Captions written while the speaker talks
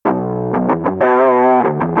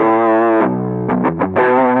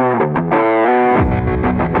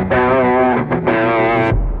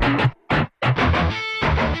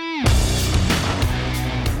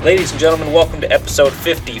Ladies and gentlemen, welcome to episode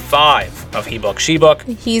 55 of He Book, She Book.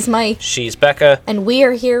 He's Mike. She's Becca. And we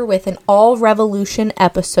are here with an all-revolution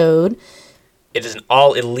episode. It is an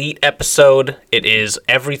all-elite episode. It is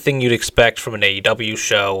everything you'd expect from an AEW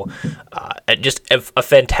show. Just a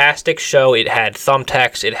fantastic show. It had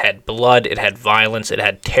thumbtacks, it had blood, it had violence, it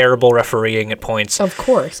had terrible refereeing at points. Of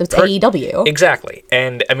course, it's AEW. Exactly.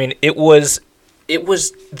 And, I mean, it was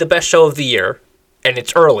the best show of the year, and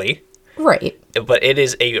it's early. Right. But it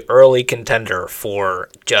is a early contender for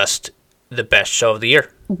just the best show of the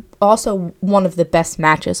year. Also, one of the best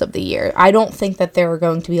matches of the year. I don't think that there are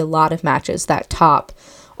going to be a lot of matches that top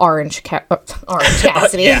Orange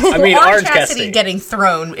Cassidy. Yeah, I mean, Orange Cassidy getting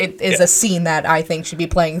thrown is a scene that I think should be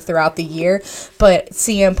playing throughout the year. But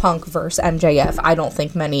CM Punk versus MJF, I don't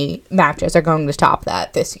think many matches are going to top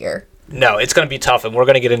that this year. No, it's going to be tough, and we're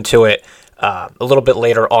going to get into it a little bit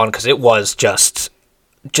later on because it was just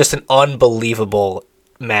an unbelievable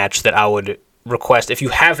match that I would request. If you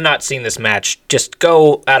have not seen this match, just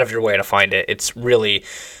go out of your way to find it. It's really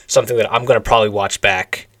something that I'm going to probably watch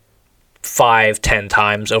back 5-10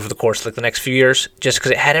 times over the course of like the next few years, just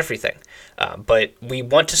because it had everything. But we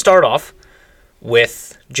want to start off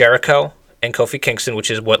with Jericho and Kofi Kingston,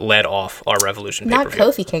 which is what led off our Revolution pay-per-view.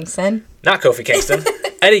 Not Kofi Kingston. Not Kofi Kingston.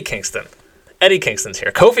 Eddie Kingston. Eddie Kingston's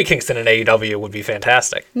here. Kofi Kingston in AEW would be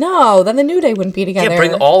fantastic. No, then the New Day wouldn't be together. Yeah,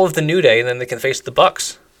 bring all of the New Day, and then they can face the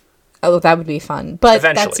Bucks. Oh, that would be fun. But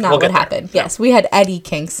eventually, that's not what happened. No. Yes, we had Eddie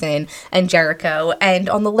Kingston and Jericho. And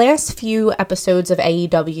on the last few episodes of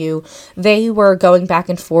AEW, they were going back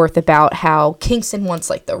and forth about how Kingston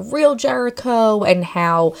wants, like, the real Jericho and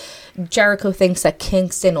how Jericho thinks that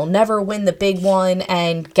Kingston will never win the big one.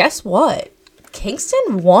 And guess what?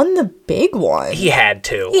 Kingston won the big one. He had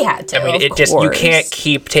to. I mean, you can't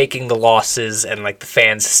keep taking the losses and like the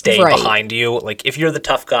fans stay behind you. Like if you're the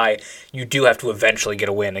tough guy, you do have to eventually get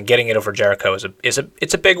a win, and getting it over Jericho is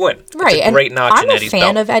a big win. Right, it's a great notch in Eddie's belt. I'm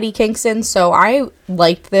a fan of Eddie Kingston, so I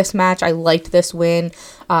liked this match. I liked this win.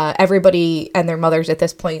 Everybody and their mothers at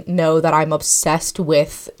this point know that I'm obsessed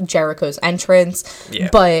with Jericho's entrance,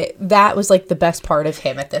 but that was like the best part of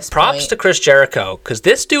him at this point. Props to Chris Jericho, because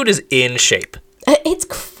this dude is in shape. It's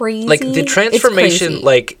crazy. Like the transformation,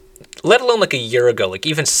 like let alone like a year ago, like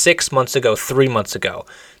even 6 months ago, 3 months ago,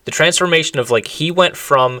 the transformation of like he went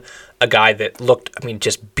from a guy that looked, I mean,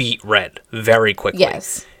 just beat red very quickly.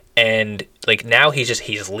 Yes. And like now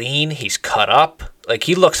he's lean, he's cut up, like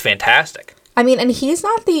he looks fantastic. I mean, and he's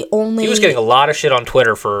not the only... He was getting a lot of shit on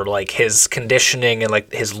Twitter for, like, his conditioning and,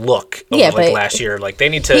 like, his look over, like, last year. Like, they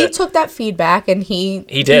need to... He took that feedback, and he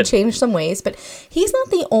changed some ways, but he's not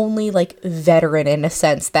the only, like, veteran in a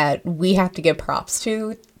sense that we have to give props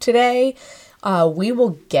to today. We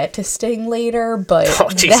will get to Sting later, but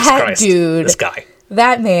dude... This guy.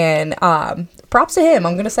 That man, props to him.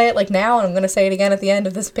 I'm going to say it like now, and I'm going to say it again at the end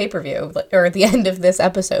of this pay-per-view, or at the end of this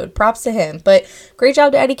episode. Props to him. But great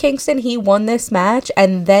job to Eddie Kingston. He won this match,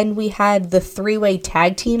 and then we had the three-way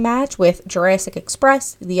tag team match with Jurassic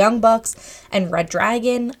Express, the Young Bucks, and Red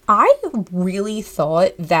Dragon. I really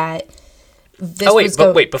thought that this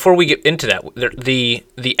wait, before we get into that,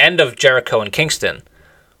 the end of Jericho and Kingston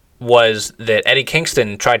was that Eddie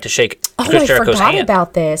Kingston tried to shake Chris Jericho's hand. I forgot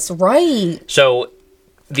about this. Right. So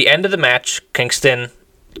the end of the match, Kingston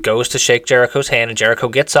goes to shake Jericho's hand, and Jericho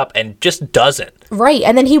gets up and just doesn't. Right,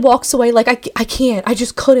 and then he walks away like, I can't, I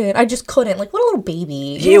just couldn't. Like, what a little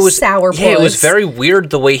baby. It was sourpuss. Yeah, it was very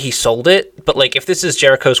weird the way he sold it, but, like, if this is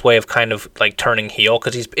Jericho's way of kind of, like, turning heel,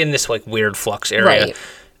 because he's in this, like, weird flux area,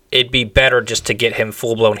 it'd be better just to get him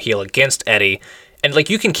full-blown heel against Eddie, and, like,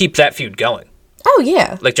 you can keep that feud going. Oh,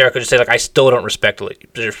 yeah. Like, Jericho just say, like, I still don't respect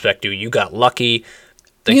you. You got lucky.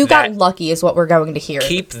 Like, got lucky is what we're going to hear.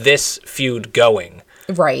 Keep this feud going.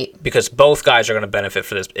 Right. Because both guys are going to benefit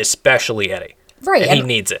for this, especially Eddie. Right. And he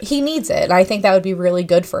needs it. He needs it. I think that would be really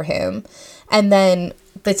good for him. And then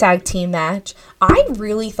the tag team match. I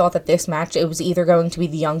really thought that this match, it was either going to be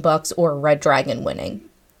the Young Bucks or Red Dragon winning.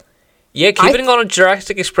 Yeah, keeping on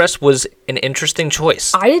Jurassic Express was an interesting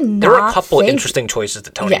choice. I did not There were a couple interesting choices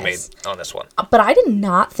that Tony made on this one. But I did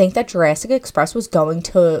not think that Jurassic Express was going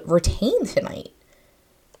to retain tonight.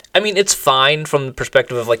 I mean, it's fine from the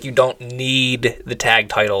perspective of, like, you don't need the tag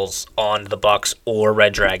titles on the Bucks or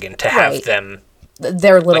Red Dragon to have them...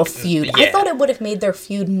 Their little feud. Yeah. I thought it would have made their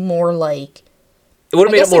feud more, like... It would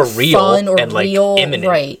have made it more real fun or and, like, real. imminent.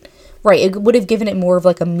 Right. It would have given it more of,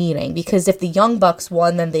 like, a meaning. Because if the Young Bucks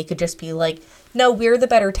won, then they could just be like, no, we're the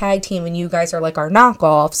better tag team and you guys are, like, our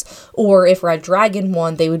knockoffs. Or if Red Dragon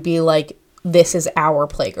won, they would be like, this is our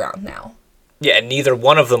playground now. Yeah, and neither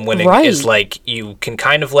one of them winning is like, you can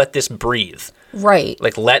kind of let this breathe. Right.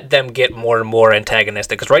 Like, let them get more and more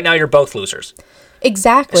antagonistic. Because right now, you're both losers.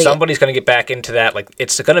 Exactly. Somebody's going to get back into that. Like,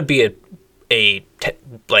 it's going to be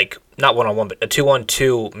like, not one-on-one, but a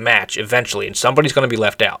 2-on-2 match eventually. And somebody's going to be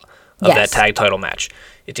left out of that tag title match.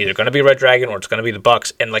 It's either going to be Red Dragon or it's going to be the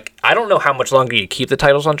Bucks. And, like, I don't know how much longer you keep the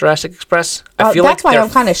titles on Jurassic Express. I feel that's like why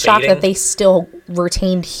I'm kind of shocked that they still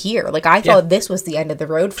retained here. Like, I thought this was the end of the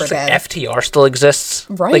road for them. FTR still exists.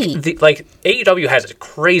 Right. Like AEW has a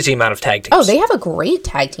crazy amount of tag teams. Oh, they have a great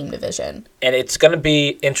tag team division. And it's going to be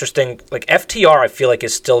interesting. Like, FTR, I feel like,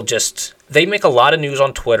 is still just... They make a lot of news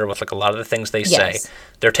on Twitter with, like, a lot of the things they say.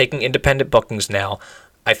 They're taking independent bookings now.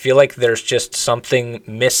 I feel like there's just something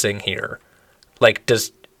missing here.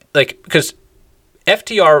 Because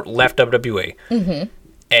FTR left WWE,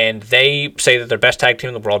 and they say that they're best tag team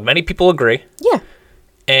in the world. Many people agree. Yeah.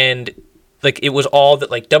 And, like, it was all that,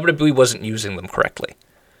 like, WWE wasn't using them correctly.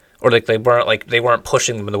 Or, like, they weren't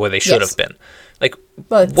pushing them the way they should have been. Like,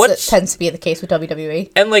 what tends to be the case with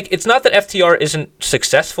WWE. And, like, it's not that FTR isn't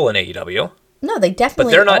successful in AEW. No, they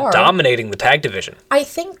definitely are. But they're not dominating the tag division. I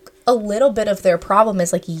think a little bit of their problem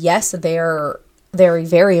is, like, yes, they're a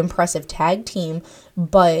very impressive tag team,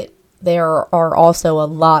 but there are also a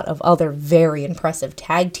lot of other very impressive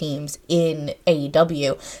tag teams in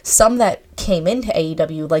AEW. Some that came into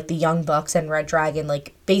AEW, like the Young Bucks and Red Dragon,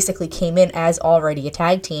 like, basically came in as already a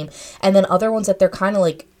tag team. And then other ones that they're kind of,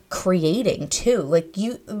 like, creating, too. Like,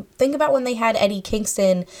 you think about when they had Eddie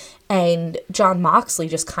Kingston and Jon Moxley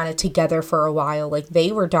just kind of together for a while. Like,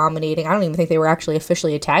 they were dominating. I don't even think they were actually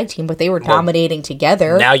officially a tag team, but they were dominating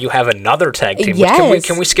together. Now you have another tag team. Yes. Which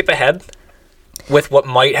can we skip ahead with what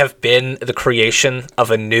might have been the creation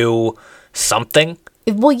of a new something?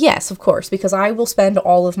 Well, yes, of course, because I will spend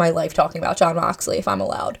all of my life talking about Jon Moxley if I'm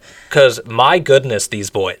allowed. Because, my goodness, these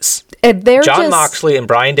boys. Jon Moxley and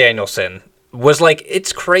Bryan Danielson was like,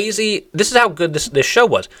 it's crazy. This is how good this show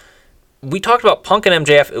was. We talked about Punk and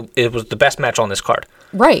MJF. It was the best match on this card.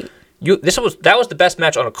 Right. That was the best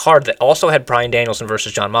match on a card that also had Bryan Danielson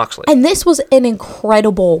versus Jon Moxley. And this was an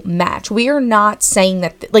incredible match. We are not saying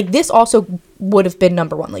that... Like, this also would have been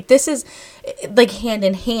number one. Like, this is, like, hand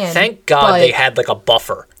in hand. Thank God they had, like, a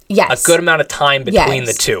buffer. Yes. A good amount of time between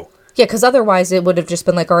the two. Yeah, because otherwise it would have just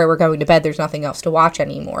been like, all right, we're going to bed. There's nothing else to watch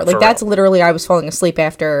anymore. Like, that's literally... I was falling asleep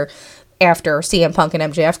after CM Punk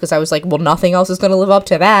and MJF because I was like, well, nothing else is going to live up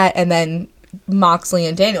to that. And then Moxley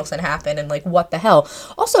and Danielson happened, and like, what the hell?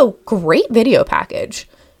 Also, great video package.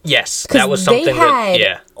 Yes, that was something they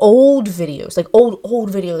had old videos, like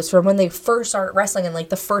old videos from when they first started wrestling and like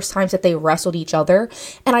the first times that they wrestled each other.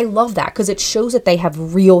 And I love that because it shows that they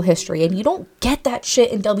have real history, and you don't get that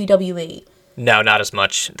shit in WWE. No, not as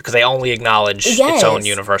much, because they only acknowledge its own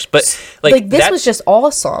universe. But like this was just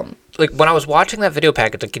awesome. Like, when I was watching that video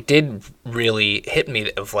package, like, it did really hit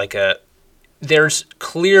me of like there's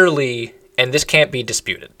clearly, and this can't be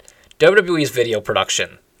disputed, WWE's video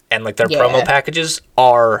production and like their promo packages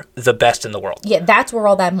are the best in the world. Yeah, that's where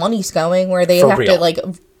all that money's going, where they have to like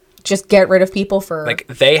just get rid of people for like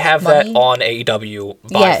they have money. That on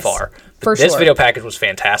AEW by far. This video package was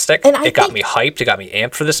fantastic. And it got me hyped. It got me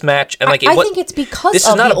amped for this match. And like, I think it's because this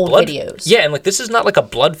of is not the old videos. Yeah, and like, this is not like a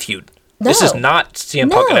blood feud. No. This is not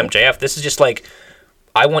CM Punk and MJF. This is just like,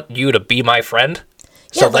 I want you to be my friend,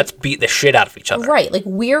 so let's beat the shit out of each other. Right. Like,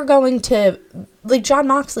 we're going to, like Jon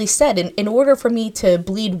Moxley said, in order for me to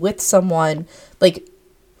bleed with someone, like,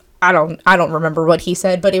 I don't remember what he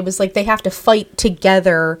said, but it was like they have to fight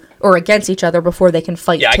together or against each other before they can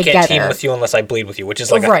fight together. Yeah, I can't team with you unless I bleed with you, which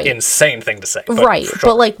is like an insane thing to say. Right, sure.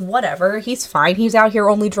 But like, whatever, he's fine. He's out here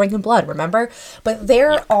only drinking blood, remember? But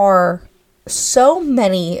there are so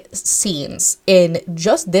many scenes in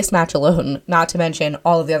just this match alone, not to mention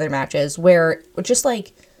all of the other matches, where just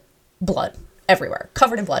like blood everywhere,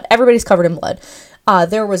 covered in blood. Everybody's covered in blood.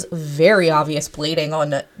 There was very obvious bleeding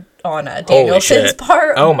on Danielson's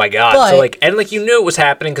part. Oh my god! But, so like, and like, you knew it was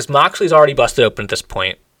happening because Moxley's already busted open at this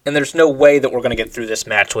point, and there's no way that we're gonna get through this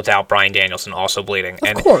match without Bryan Danielson also bleeding.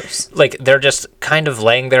 Of course, like, they're just kind of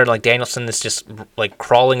laying there, like Danielson is just like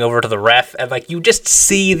crawling over to the ref, and like, you just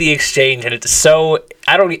see the exchange, and it's so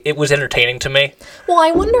it was entertaining to me. Well,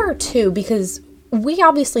 I wonder too, because we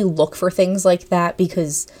obviously look for things like that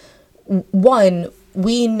because one,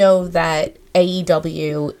 we know that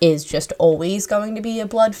AEW is just always going to be a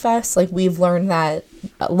blood fest. Like, we've learned that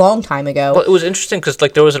a long time ago. Well, it was interesting because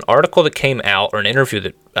like there was an article that came out, or an interview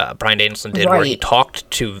that Bryan Danielson did, where he talked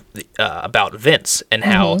to about Vince and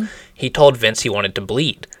how he told Vince he wanted to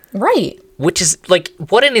bleed. Right. Which is like,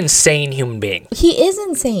 what an insane human being. He is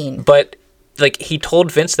insane. But like, he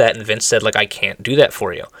told Vince that, and Vince said like, I can't do that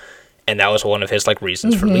for you. and that was one of his like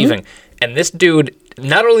reasons for leaving. And this dude,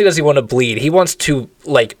 not only does he want to bleed, he wants to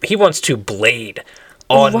blade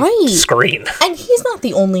on screen. And he's not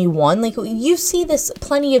the only one. Like, you see this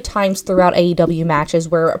plenty of times throughout AEW matches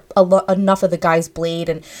where enough of the guys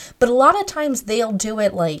blade, but a lot of times they'll do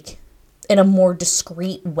it like in a more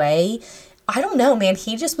discreet way. I don't know, man.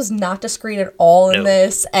 He just was not discreet at all in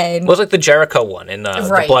this, and it was like the Jericho one in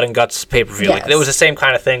the Blood and Guts pay-per-view. Yes. Like, it was the same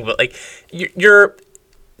kind of thing, but like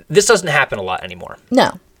this doesn't happen a lot anymore.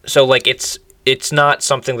 No. So like it's not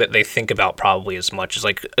something that they think about probably as much as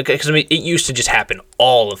like, because I mean it used to just happen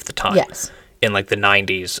all of the time. Yes. In like the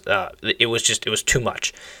 90s, it was too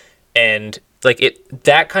much, and like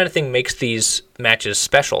that kind of thing makes these matches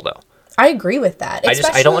special though. I agree with that.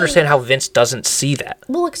 I don't understand how Vince doesn't see that.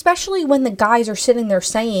 Well, especially when the guys are sitting there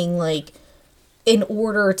saying, like, in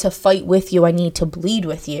order to fight with you, I need to bleed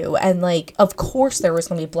with you. And, like, of course there was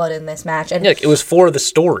going to be blood in this match. And like, it was for the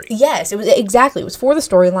story. Yes, it was for the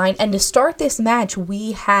storyline. And to start this match,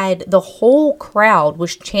 we had the whole crowd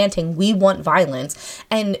was chanting, "We want violence."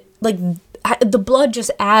 And, like, the blood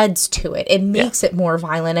just adds to it. It makes it more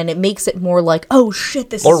violent, and it makes it more like, oh shit,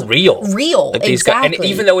 this is real. Real, like exactly. And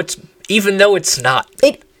even though it's not,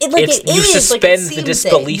 you suspend the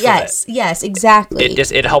disbelief of it. Yes, exactly.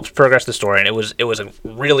 It helps progress the story, and it was a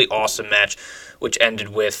really awesome match, which ended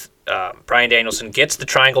with Bryan Danielson gets the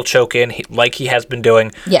triangle choke in, like he has been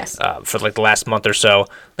doing. Yes. For like the last month or so,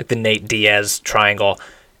 like the Nate Diaz triangle,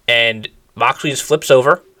 and Moxley just flips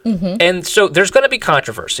over, and so there's going to be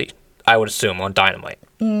controversy, I would assume, on Dynamite.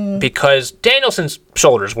 Because Danielson's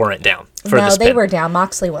shoulders weren't down for the spin. No, they were down.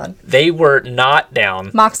 Moxley won. They were not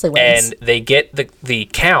down. Moxley wins. And they get the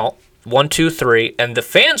count, 1, 2, 3, and the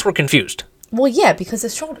fans were confused. Well, yeah, because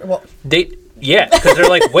his shoulder... Well, because they're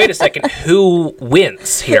like, wait a second, who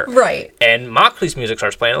wins here? Right. And Moxley's music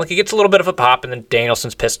starts playing. Like, he gets a little bit of a pop, and then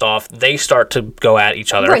Danielson's pissed off. They start to go at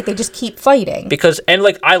each other. Right, they just keep fighting.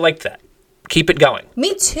 And I liked that. Keep it going.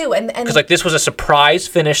 Me too, and because like this was a surprise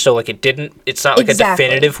finish, so like it's not like a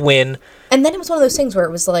definitive win. And then it was one of those things where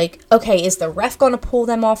it was like, okay, is the ref going to pull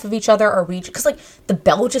them off of each other, or because like the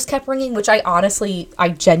bell just kept ringing, which I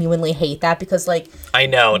genuinely hate that, because like I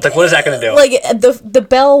know it's like, what is that going to do? Like the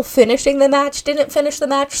bell finishing the match didn't finish the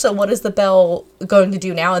match, so what is the bell going to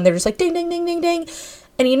do now? And they're just like ding ding ding ding ding,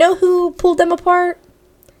 and you know who pulled them apart?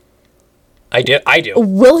 I do.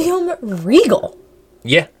 William Regal.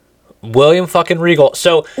 Yeah. William fucking Regal.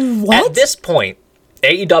 So what? At this point,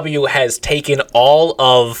 AEW has taken all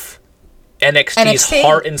of NXT's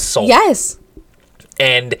heart and soul. Yes.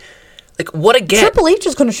 And like, what a get. Triple H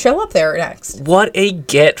is going to show up there next. What a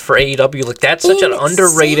get for AEW. Like, that's such an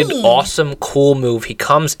underrated, awesome, cool move. He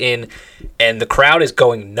comes in and the crowd is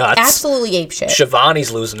going nuts. Absolutely apeshit.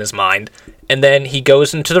 Shivani's losing his mind. And then he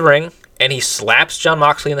goes into the ring and he slaps Jon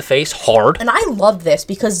Moxley in the face hard. And I love this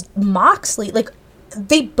because Moxley, like,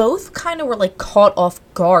 they both kind of were like caught off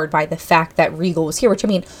guard by the fact that Regal was here, which I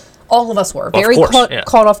mean, all of us were very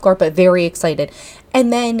caught off guard, but very excited.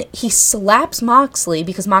 And then he slaps Moxley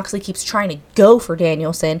because Moxley keeps trying to go for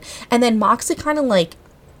Danielson, and then Moxley kind of like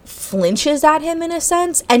flinches at him in a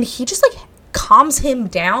sense, and he just like calms him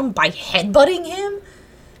down by headbutting him.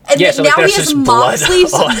 And so now he has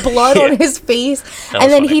Moxley's blood on his face.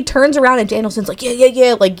 And then he turns around and Danielson's like,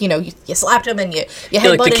 yeah. Like, you know, you slapped him and you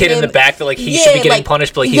headbutted like the kid him. In the back that like he should be getting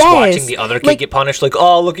punished, but like he's watching the other kid get punished. Like,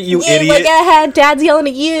 oh, look at you, idiot. Like, Dad's yelling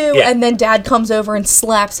at you. Yeah. And then Dad comes over and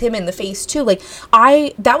slaps him in the face too. Like,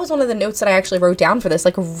 that was one of the notes that I actually wrote down for this.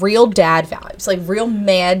 Like, real dad vibes. Like, real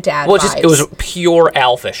mad dad vibes. It was pure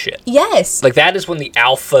alpha shit. Yes. Like, that is when the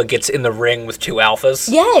alpha gets in the ring with two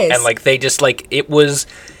alphas. Yes. And like, they just like, it was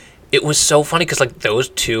so funny because like those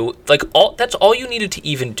two, like that's all you needed to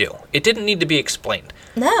even do. It didn't need to be explained.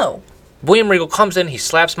 No. William Regal comes in, he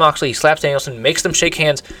slaps Moxley, he slaps Danielson, makes them shake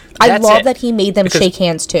hands. I love that he made them shake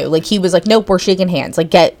hands too. Like, he was like, nope, we're shaking hands.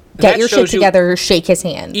 Like, get your shit together, shake his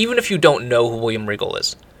hand. Even if you don't know who William Regal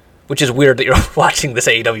is, which is weird that you're watching this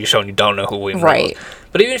AEW show and you don't know who William Regal is.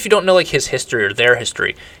 But even if you don't know like his history or their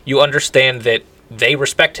history, you understand that they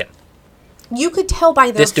respect him. You could tell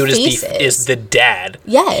by their faces. This dude is the dad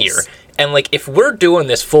here. And, like, if we're doing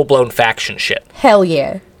this full-blown faction shit... Hell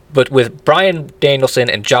yeah. But with Bryan Danielson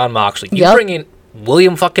and Jon Moxley, you bring in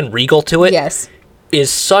William fucking Regal to it... Yes.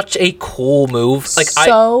 ...is such a cool move. Like, I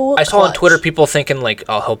saw on Twitter people thinking, like,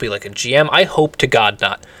 oh, he'll be like a GM. I hope to God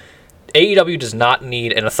not. AEW does not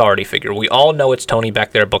need an authority figure. We all know it's Tony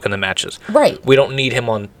back there booking the matches. Right. We don't need him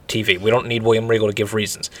on TV. We don't need William Regal to give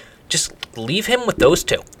reasons. Just leave him with those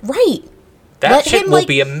two. Right. That shit will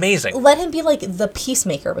be amazing. Let him be, like, the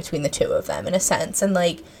peacemaker between the two of them, in a sense. And,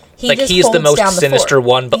 like, like just he's the holds most down the sinister fort.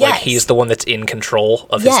 one, but like Yes. he's the one that's in control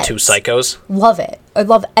of his two psychos. Love it. I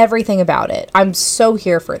love everything about it. I'm so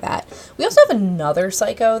here for that. We also have another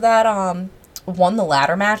psycho that won the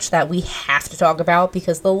ladder match that we have to talk about,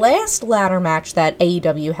 because the last ladder match that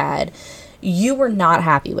AEW had, you were not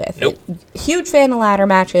happy with. Nope. Huge fan of ladder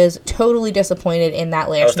matches. Totally disappointed in that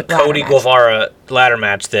last That was the ladder Cody match. Guevara ladder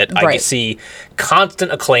match that I Right. see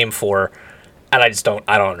constant acclaim for, and I don't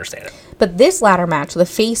understand it. But this ladder match, the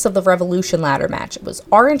Face of the Revolution ladder match, it was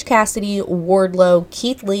Orange Cassidy, Wardlow,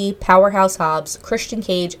 Keith Lee, Powerhouse Hobbs, Christian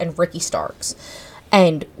Cage, and Ricky Starks.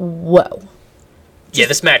 And whoa. Yeah,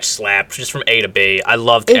 this match slapped just from A to B. I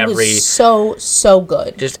loved It every was so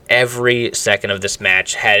good. just every second of this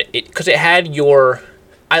match had it, because it had your.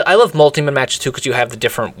 I love multi-man matches too, because you have the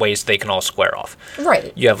different ways they can all square off.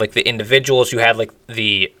 Right. You have like the individuals. You had like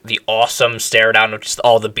the awesome stare down of just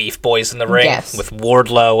all the beef boys in the ring, Yes. with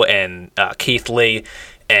Wardlow and Keith Lee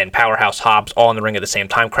and Powerhouse Hobbs all in the ring at the same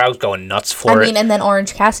time. Crowds going nuts for it. And then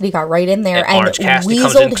Orange Cassidy got right in there and Orange Cassidy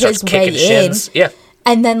comes in, weaseled starts his way kicking in. shins. Yeah.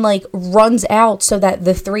 And then like runs out so that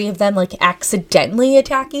the three of them like accidentally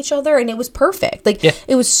attack each other, and it was perfect. Like Yeah.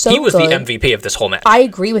 it was so He was good. the MVP of this whole match. I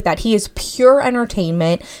agree with that. He is pure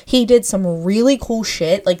entertainment. He did some really cool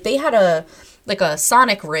shit. Like they had a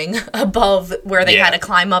Sonic ring above where they Yeah. had to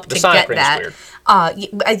climb up The to Sonic get ring's that.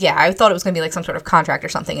 weird. Yeah, I thought it was gonna be like some sort of contract or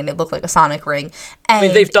something, and it looked like a Sonic ring. And I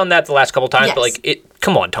mean, they've done that the last couple times, but Yes. like,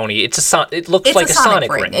 come on, Tony, it looks it's like a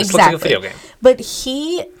Sonic ring. It looks like a exactly. video game. But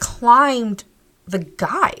he climbed the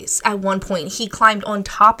guys at one point. He climbed on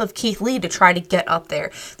top of Keith Lee to try to get up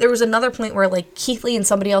there. There was another point where like Keith Lee and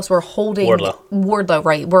somebody else were holding Wardlow,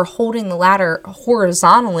 right? Were holding the ladder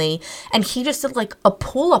horizontally, and he just did like a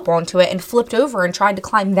pull up onto it and flipped over and tried to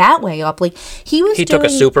climb that way up. Like he took a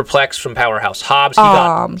superplex from Powerhouse Hobbs.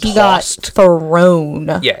 He got tossed.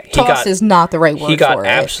 Thrown. Yeah, toss is not the right word. He got for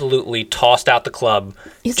absolutely tossed out the club.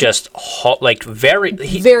 Very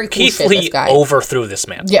cool Keith shit, Lee this guy. overthrew this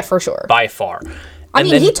man. Yeah, for sure. By far. I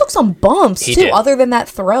mean, he took some bumps too, did. other than that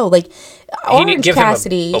throw. Like He didn't Orange give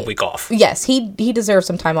Cassidy, him a week off. Yes, he deserves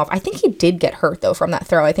some time off. I think he did get hurt though from that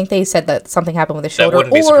throw. I think they said that something happened with his shoulder. That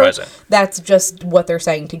wouldn't be surprising. That's just what they're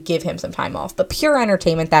saying to give him some time off. But pure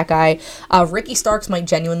entertainment, that guy. Ricky Starks might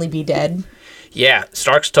genuinely be dead. Yeah,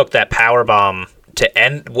 Starks took that power bomb to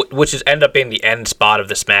end, which is end up being the end spot of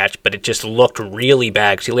this match, but it just looked really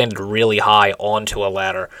bad because he landed really high onto a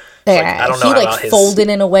ladder. Yeah, I don't know he folded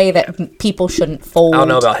in a way that people shouldn't fold. I don't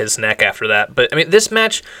know about his neck after that, but I mean, this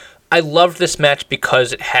match, I loved this match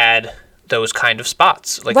because it had those kind of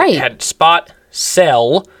spots. Like Right. it had spot,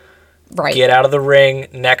 sell, right. get out of the ring,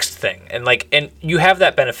 next thing, and you have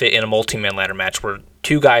that benefit in a multi-man ladder match where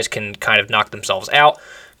two guys can kind of knock themselves out,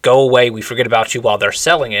 go away, we forget about you while they're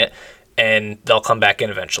selling it, and they'll come back in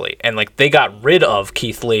eventually. And like they got rid of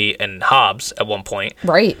Keith Lee and Hobbs at one point,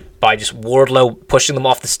 Right. by just Wardlow pushing them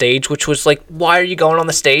off the stage, which was like, why are you going on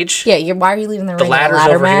the stage? Yeah, why are you leaving the ring in a ladder's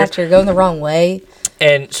ladder over here. match? You're going the wrong way.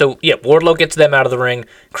 And so, yeah, Wardlow gets them out of the ring.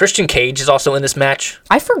 Christian Cage is also in this match.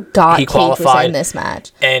 I forgot He Cage was qualified. in this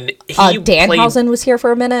match. And he Danhausen was here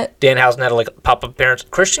for a minute. Danhausen had a pop-up appearance.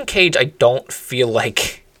 Christian Cage, I don't feel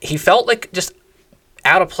like... He felt like just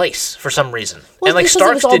out of place for some reason. Well, and like because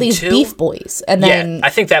Starks it was all did these too. beef boys. And then... Yeah, I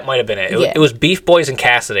think that might have been it. Yeah. It was Beef Boys and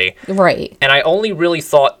Cassidy. Right. And I only really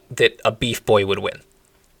thought that a Beef Boy would win.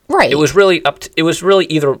 Right. It was really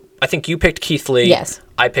either... I think you picked Keith Lee. Yes.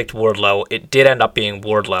 I picked Wardlow. It did end up being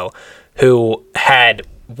Wardlow, who had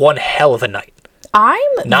one hell of a night. I'm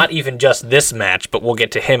Not even just this match, but we'll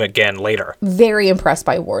get to him again later. very impressed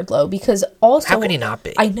by Wardlow because also... How can he not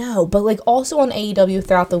be? I know, but like also on AEW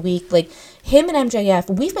throughout the week, like him and MJF,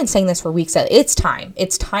 we've been saying this for weeks that it's time.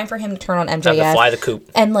 It's time for him to turn on MJF. Time to fly the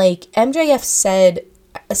coop. And like MJF said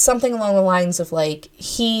something along the lines of like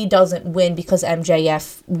he doesn't win because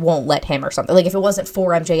MJF won't let him or something. Like if it wasn't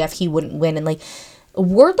for MJF, he wouldn't win. And like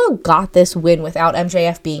Wardlow got this win without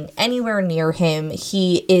MJF being anywhere near him.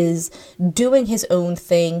 He is doing his own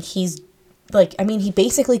thing. He's like, I mean, he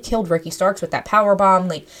basically killed Ricky Starks with that power bomb.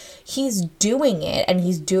 Like, he's doing it, and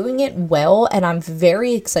he's doing it well, and I'm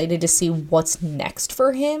very excited to see what's next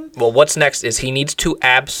for him. Well, what's next is he needs to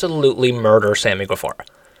absolutely murder Sammy Guevara.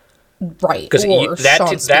 Right, Because or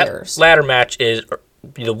Shawn that Spears. ladder match is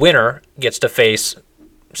the winner gets to face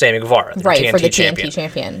Sammy Guevara, the Right, TNT for the champion. TNT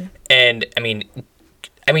champion. And I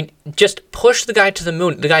mean, just push the guy to the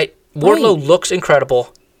moon. The guy Wardlow Right. looks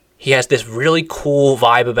incredible. He has this really cool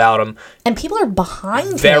vibe about him. And people are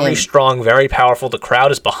behind Very him. strong, very powerful. The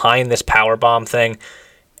crowd is behind this power bomb thing,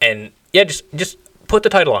 and yeah, just put the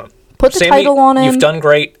title on him. Put the Sammy, title on him. You've done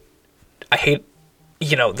great. I hate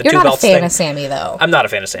you know, the You're two not a belts fan thing. of Sammy, though. I'm not a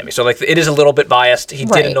fan of Sammy, so like it is a little bit biased. He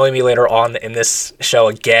Right. did annoy me later on in this show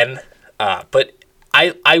again, but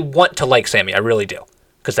I want to like Sammy. I really do,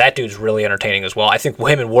 because that dude's really entertaining as well. I think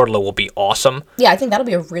him and Wardlow will be awesome. Yeah, I think that'll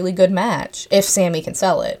be a really good match if Sammy can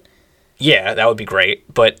sell it. Yeah, that would be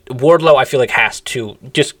great. But Wardlow, I feel like, has to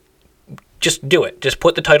just do it. Just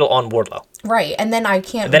put the title on Wardlow. Right, and then I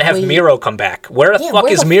can't. And then have wait. Miro come back. Where the Yeah, fuck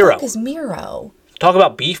where is the Miro? fuck is Miro? Talk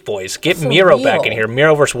about beef boys. Get For Miro back in real. here.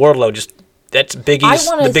 Miro versus Wardlow. That's Big E's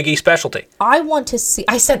wanna- the Big E specialty. I want to see.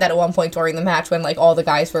 I said that at one point during the match when like all the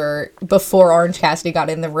guys were before Orange Cassidy got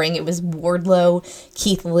in the ring. It was Wardlow,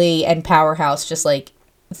 Keith Lee, and Powerhouse just like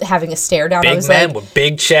having a stare down. I Big was man like, with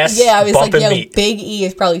big chest. yeah, I was like, bumping yo, meat. Big E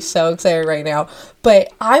is probably so excited right now.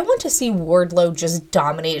 But I want to see Wardlow just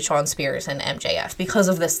dominate Shawn Spears and MJF because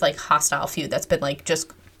of this like hostile feud that's been like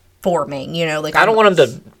just forming. You know, like I don't want him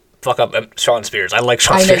to fuck up Shawn Spears. I like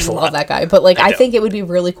Shawn I know Spears you a love lot. that guy, but like I I do. think it would be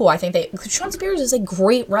really cool. I think Shawn Spears is a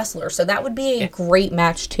great wrestler, so that would be a great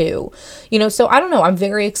match too. You know, so I don't know. I'm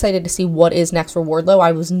very excited to see what is next for Wardlow.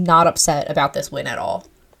 I was not upset about this win at all.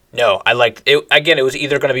 No, I liked it. Again, it was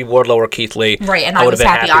either going to be Wardlow or Keith Lee. Right, and I would've was been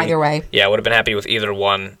happy either way. Yeah, I would have been happy with either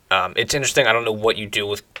one. It's interesting. I don't know what you do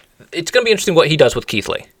with. It's going to be interesting what he does with Keith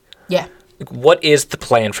Lee. Yeah. Like, what is the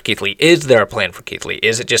plan for Keith Lee? Is there a plan for Keith Lee?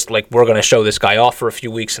 Is it just like we're going to show this guy off for a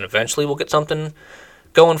few weeks and eventually we'll get something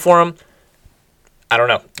going for him? I don't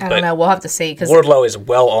know. I don't know. We'll have to see because Wardlow is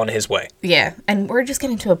well on his way. yeah, and we're just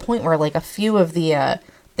getting to a point where like a few of the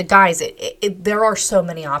guys, there are so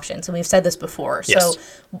many options, and we've said this before. Yes.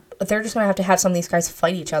 So they're just gonna have some of these guys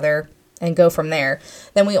fight each other and go from there.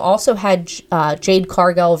 Then we also had Jade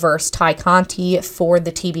Cargill versus Ty Conti for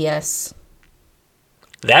the TBS.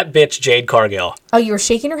 That bitch, Jade Cargill. Oh, you were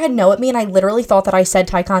shaking your head no at me, and I literally thought that I said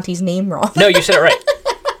Ty Conti's name wrong. No, you said it right.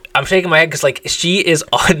 I'm shaking my head because, like, she is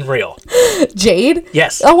unreal. Jade?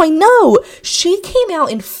 Yes. Oh, I know. She came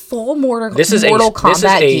out in full Mortal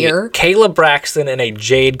Kombat gear. Kayla Braxton and a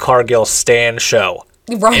Jade Cargill stan show.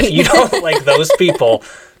 Right. If you don't like those people,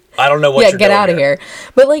 I don't know what you're get doing out of here.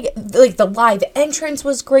 But like the live entrance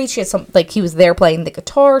was great. She had some like he was there playing the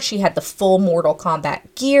guitar. She had the full Mortal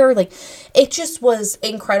Kombat gear. Like it just was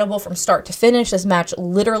incredible from start to finish. This match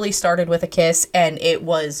literally started with a kiss, and it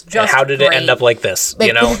was just. And how did it end up like this?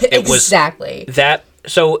 You know, it was exactly that.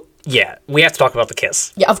 So yeah, we have to talk about the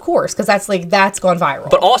kiss. Yeah, of course, because that's gone viral.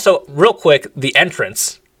 But also, real quick, the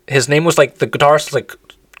entrance. His name was like the guitarist, like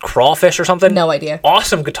Crawfish or something. No idea.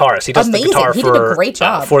 Awesome guitarist. He does Amazing. the guitar He for did a great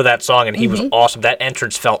job. for that song, and he was awesome. That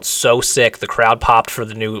entrance felt so sick. The crowd popped for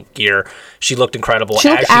the new gear. She looked incredible. She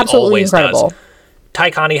looked as she absolutely always incredible. does. Ty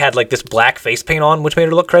Conti had like this black face paint on, which made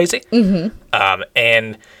her look crazy. Mm-hmm.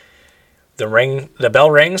 And the bell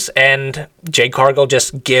rings, and Jade Cargill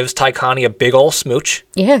just gives Ty Conti a big ol' smooch,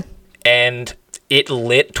 Yeah. and it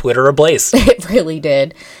lit Twitter ablaze. It really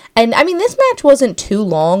did. And I mean, this match wasn't too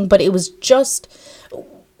long, but it was just.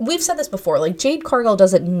 We've said this before. Like, Jade Cargill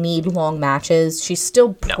doesn't need long matches. She's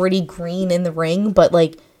still pretty green in the ring, but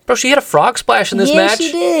like. Bro, she had a frog splash in this match. Yeah,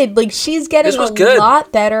 she did. Like, she's getting This was a good.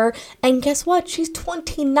 lot better. And guess what? She's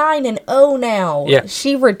 29-0 now. Yeah.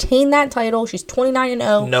 She retained that title. She's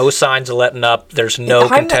 29-0. No signs of letting up. There's no I'm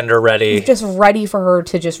contender ready. Just ready for her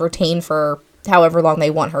to just retain for however long they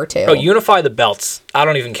want her to. Bro, unify the belts. I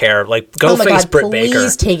don't even care. Like, go oh my face God, Britt Baker.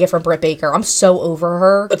 please take it from Britt Baker. I'm so over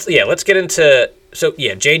her. Let's get into. So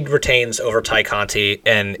yeah, Jade retains over Ty Conti,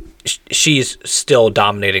 and she's still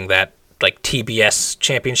dominating that like TBS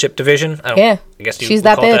championship division. I guess she's would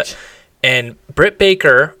that call it bitch. And Britt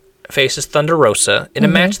Baker faces Thunder Rosa in a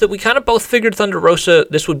match that we kind of both figured Thunder Rosa.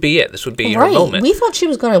 This would be it. This would be her Right. moment, We thought she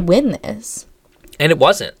was going to win this. and it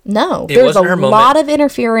wasn't. No. It There's wasn't a her moment. lot of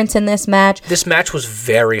interference in this match. This match was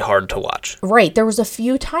very hard to watch. Right. There was a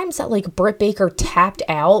few times that like Britt Baker tapped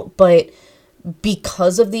out, but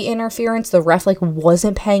because of the interference, the ref like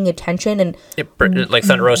wasn't paying attention, and Like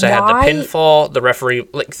Thunder Rosa had the Why- pinfall. The referee, it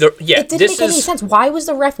it didn't make any sense. Why was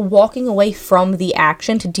the ref walking away from the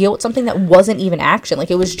action to deal with something that wasn't even action?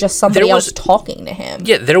 Like it was just somebody There was- else talking to him.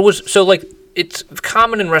 Yeah, there was it's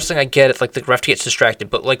common in wrestling. I get it. Like the ref gets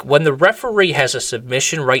distracted, but like when the referee has a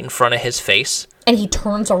submission right in front of his face, And he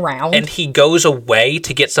turns around. and he goes away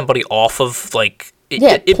to get somebody off of like it,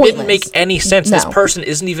 Yeah, it didn't pointless. make any sense. This No. person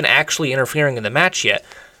isn't even actually interfering in the match yet.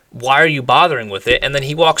 Why are you bothering with it? And then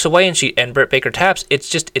he walks away, and Britt Baker taps.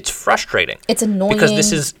 It's frustrating. It's annoying.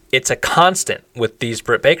 Because it's a constant with these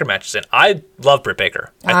Britt Baker matches, and I love Britt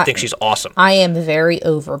Baker. I think she's awesome. I am very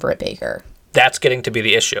over Britt Baker. That's getting to be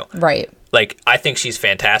the issue. Right. Like, I think she's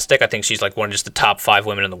fantastic. I think she's like one of just the top 5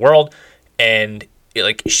 women in the world, and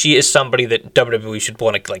like she is somebody that WWE should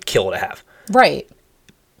want to like kill to have. Right.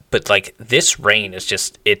 But like this reign is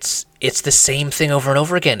just it's the same thing over and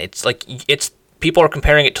over again. It's like people are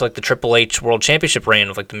comparing it to like the Triple H World Championship reign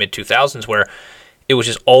of like the mid 2000s where it was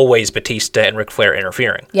just always Batista and Ric Flair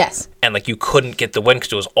interfering. Yes. And like you couldn't get the win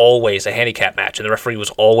because it was always a handicap match, and the referee was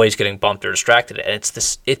always getting bumped or distracted. And it's the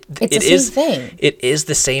same thing. It is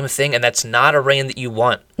the same thing, and that's not a reign that you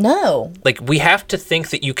want. No. Like we have to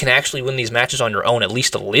think that you can actually win these matches on your own at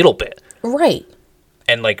least a little bit. Right.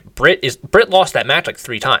 And like Britt lost that match like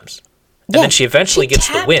 3 times, and then she eventually gets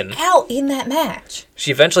the win. Out in that match.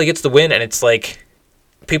 She eventually gets the win, and it's like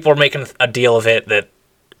people are making a deal of it that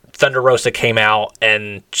Thunder Rosa came out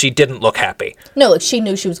and she didn't look happy. No, like she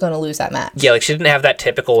knew she was going to lose that match. Yeah, like she didn't have that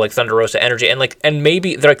typical like Thunder Rosa energy, and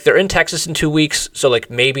maybe they're in Texas in 2 weeks, so like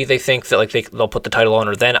maybe they think that like they'll put the title on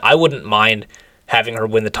her then. I wouldn't mind having her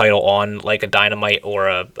win the title on like a Dynamite or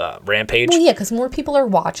a Rampage. Well, yeah, because more people are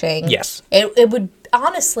watching. Yes, it would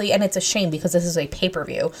honestly, and it's a shame because this is a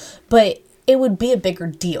pay-per-view, but it would be a bigger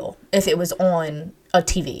deal if it was on a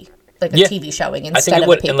TV. Like a TV showing instead of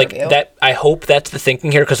a pay-per-view. And like that, I hope that's the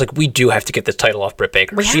thinking here, because like we do have to get this title off Britt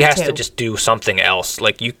Baker. She has to just do something else.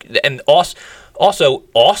 Like and also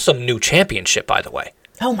awesome new championship, by the way.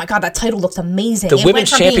 Oh my god, that title looks amazing. The women's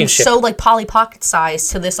championship, being so like Polly Pocket size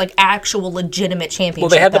to this like actual legitimate championship. Well,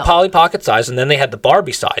 they had belt. the Polly Pocket size, and then they had the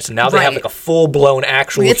Barbie size, and now they have like a full blown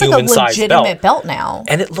actual human size belt. It's like a legitimate belt now,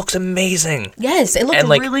 and it looks amazing. Yes, it looks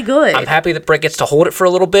really good. I'm happy that Britt gets to hold it for a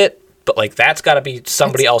little bit. But, like, that's got to be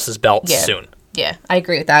somebody else's belt soon. Yeah, I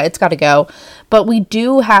agree with that. It's got to go. But we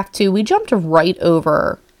jumped right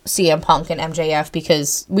over CM Punk and MJF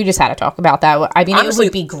because we just had to talk about that. I mean, honestly, it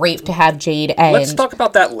would be great to have Jade and... Let's talk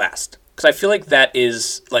about that last. Because I feel like that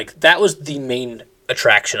was the main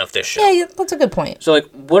attraction of this show. Yeah, that's a good point. So,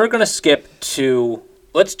 like, we're going to skip to...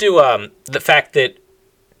 Let's do the fact that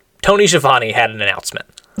Tony Schiavone had an announcement.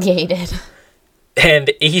 Yeah, he did.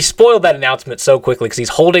 And he spoiled that announcement so quickly because he's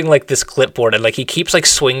holding, like, this clipboard and, like, he keeps, like,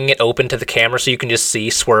 swinging it open to the camera so you can just see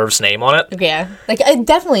Swerve's name on it. Yeah. Like,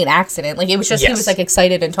 definitely an accident. Like, it was just he was, like,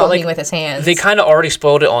 excited and talking with his hands. They kind of already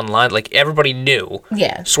spoiled it online. Like, everybody knew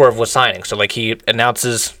Swerve was signing. So, like, he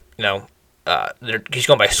announces, you know, he's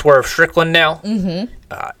going by Swerve Strickland now. Mm-hmm.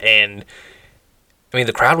 And, I mean,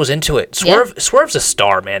 the crowd was into it. Swerve's a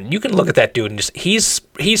star, man. You can look at that dude and just, he's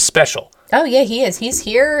special. Oh, yeah, he is. He's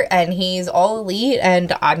here, and he's all elite,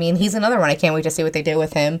 and, I mean, he's another one. I can't wait to see what they do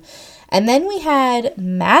with him. And then we had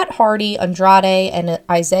Matt Hardy, Andrade, and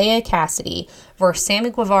Isaiah Cassidy versus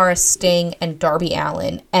Sammy Guevara, Sting, and Darby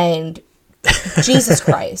Allin. And Jesus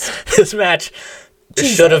Christ. This match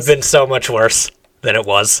should have been so much worse than it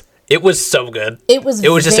was. It was so good. It was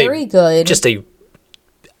very good. Just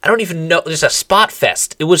I don't even know, just a spot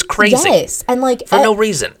fest. It was crazy. Yes, and like for no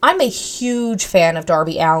reason. I'm a huge fan of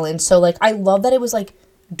Darby Allin, so like I love that it was like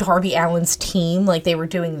Darby Allin's team, like they were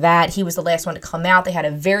doing that. He was the last one to come out. They had a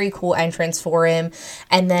very cool entrance for him,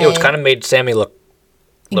 and then it was kind of made Sammy look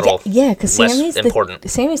little because Sammy's important.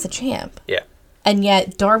 Sammy's the champ. Yeah. And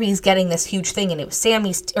yet Darby's getting this huge thing, and it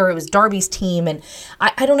was Darby's team, and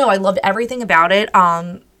I don't know. I loved everything about it.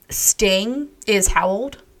 Sting is how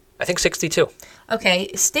old? I think 62.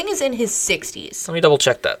 Okay, Sting is in his 60s. Let me double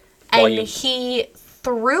check that. And he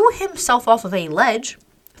threw himself off of a ledge,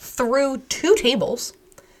 through 2 tables,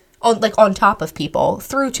 on top of people,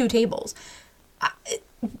 through 2 tables.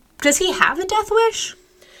 Does he have a death wish?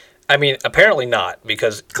 I mean, apparently not,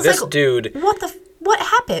 because this dude... What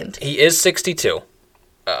happened? He is 62.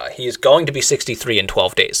 He is going to be 63 in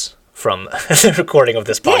 12 days from the recording of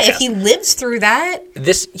this podcast. Yeah, if he lives through that...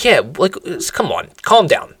 Come on, calm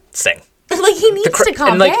down, Sting. Like, he needs to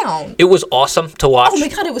calm down. It was awesome to watch. Oh my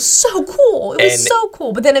god, it was so cool. It was so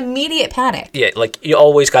cool. But then immediate panic. Yeah, like, you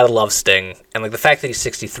always gotta love Sting. And, like, the fact that he's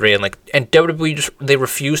 63 and WWE they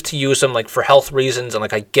refuse to use him, like, for health reasons. And,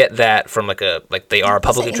 like, I get that from, they are a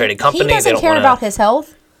publicly traded company. He doesn't care about his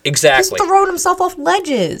health. Exactly. He's throwing himself off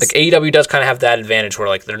ledges. Like, AEW does kind of have that advantage where,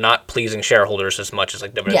 like, they're not pleasing shareholders as much as,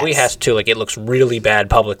 like, WWE has to. Like, it looks really bad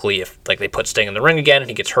publicly if, like, they put Sting in the ring again and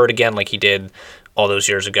he gets hurt again like he did all those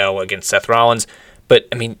years ago against Seth Rollins. But,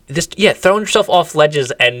 I mean, throwing yourself off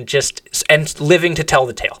ledges and living to tell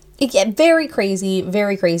the tale. Yeah, very crazy,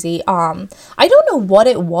 very crazy. I don't know what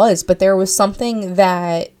it was, but there was something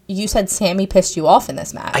that you said Sammy pissed you off in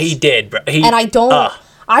this match. He did, bro. And I don't...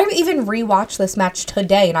 I even rewatched this match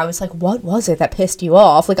today, and I was like, what was it that pissed you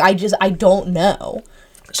off? Like, I don't know.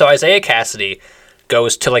 So Isaiah Cassidy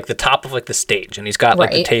goes to, like, the top of, like, the stage, and he's got,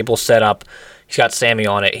 like, the table set up. He's got Sammy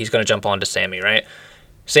on it. He's going to jump onto Sammy, right?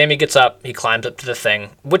 Sammy gets up. He climbs up to the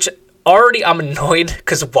thing, which already I'm annoyed,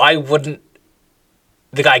 because why wouldn't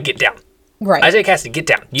the guy get down? Right. Isaiah Cassidy, get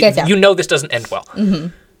down. You know this doesn't end well.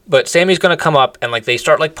 Mm-hmm. But Sammy's gonna come up and like they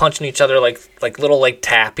start like punching each other like little like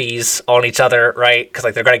tappies on each other, right? Because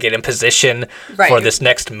like they're gonna get in position for this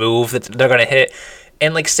next move that they're gonna hit.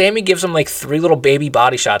 And like Sammy gives him like 3 little baby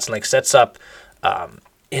body shots and like sets up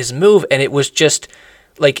his move, and it was just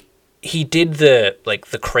like he did the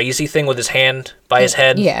crazy thing with his hand by his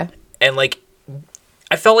head. Yeah. And like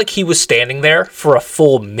I felt like he was standing there for a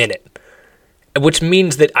full minute. Which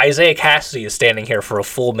means that Isaiah Cassidy is standing here for a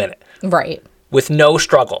full minute. Right. With no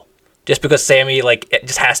struggle. Just because Sammy, like, it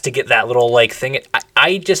just has to get that little, like, thing.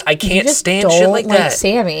 I can't stand shit like that.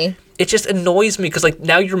 Sammy. It just annoys me because, like,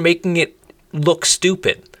 now you're making it look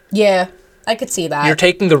stupid. Yeah, I could see that. You're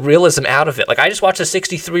taking the realism out of it. Like, I just watched a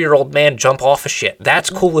 63-year-old man jump off of shit. That's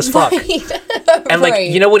cool as fuck. And, like,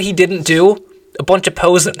 you know what he didn't do? A bunch of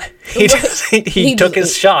posing. He took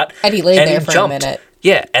his shot. And he laid there for a minute.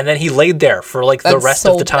 Yeah, and then he laid there for, like, the rest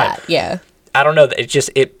of the time. Yeah. I don't know.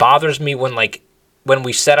 It bothers me when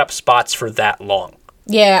we set up spots for that long.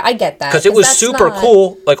 Yeah, I get that. Because it was super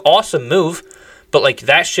cool, like, awesome move. But, like,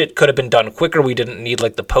 that shit could have been done quicker. We didn't need,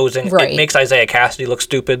 like, the posing. Right. It makes Isaiah Cassidy look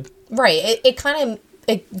stupid. Right.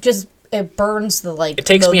 It burns the, like, it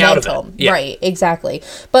takes momentum. Me out of it. Yeah. Right, exactly.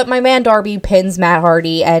 But my man Darby pins Matt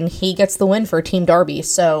Hardy, and he gets the win for Team Darby.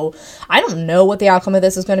 So I don't know what the outcome of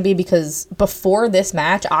this is going to be, because before this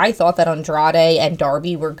match, I thought that Andrade and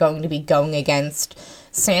Darby were going to be going against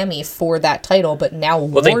Sammy for that title, but now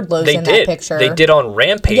Wardlow's in that picture. They did on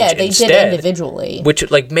Rampage instead. Yeah, they did individually.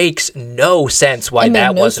 Which, like, makes no sense why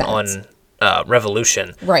that wasn't on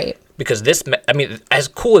Revolution. Right. Because this, I mean, as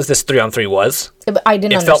cool as this 3-on-3 was, I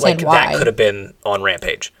didn't understand felt like why. that could have been on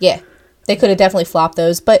Rampage. Yeah. They could have definitely flopped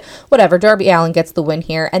those, but whatever. Darby Allin gets the win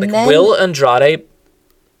here. And then will Andrade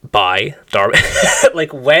buy Darby?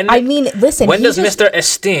 Like, when? I mean, listen. When does Mr.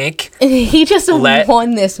 Estink? He just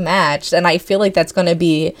won this match, and I feel like that's going to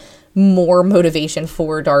be more motivation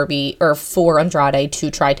for Darby, or for Andrade to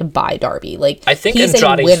try to buy Darby. Like, I think he's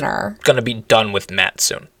Andrade's a winner. Going to be done with Matt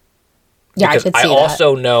soon. Yeah, because I could see I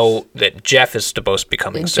also know that Jeff is supposed to be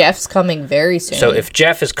coming soon. Jeff's coming very soon. So if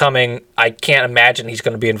Jeff is coming, I can't imagine he's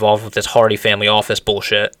going to be involved with this Hardy family office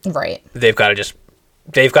bullshit. Right. They've got to just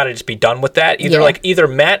be done with that. Either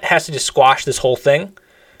Matt has to just squash this whole thing,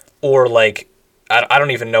 or like I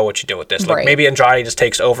don't even know what you do with this. Like maybe Andrade just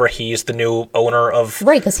takes over. He's the new owner of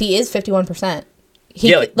because he is 51%.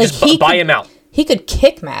 Buy him out. He could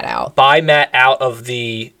kick Matt out. Buy Matt out of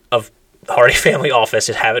the Hardy family office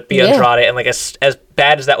and have it be Andrade. And like as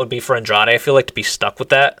bad as that would be for Andrade, I feel like to be stuck with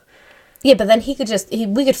that. Yeah, but then we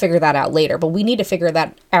could figure that out later. But we need to figure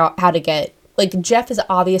that out, how to get, like, Jeff is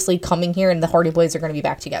obviously coming here, and the Hardy Boys are going to be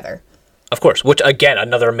back together. Of course, which again,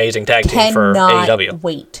 another amazing tag team for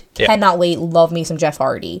AEW. Cannot wait. Love me some Jeff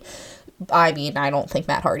Hardy. I mean, I don't think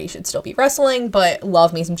Matt Hardy should still be wrestling, but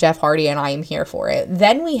love me some Jeff Hardy, and I am here for it.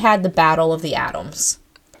 Then we had the Battle of the Atoms.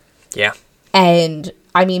 Yeah. And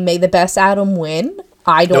I mean, may the best Atom win.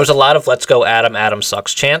 There was a lot of "Let's go Adam, Adam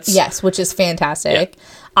sucks" chants. Yes, which is fantastic. Yeah.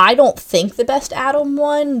 I don't think the best Atom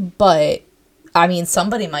won, but I mean,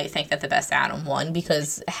 somebody might think that the best Atom won,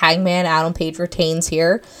 because Hangman Adam Page retains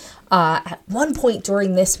here. At one point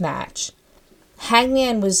during this match,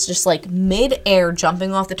 Hangman was just like mid-air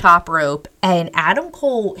jumping off the top rope, and Adam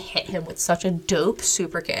Cole hit him with such a dope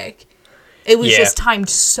super kick. It was just timed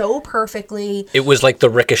so perfectly. It was like the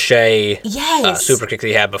Ricochet super kick that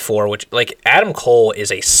he had before, which, like, Adam Cole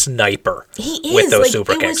is a sniper. He is. With those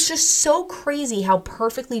super kicks. It was just so crazy how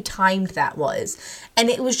perfectly timed that was. And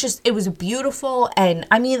it was beautiful. And,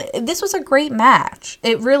 I mean, this was a great match.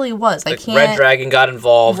 It really was. Red Dragon got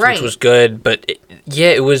involved, which was good. But,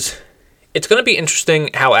 it was... It's going to be interesting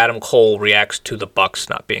how Adam Cole reacts to the Bucks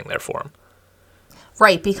not being there for him.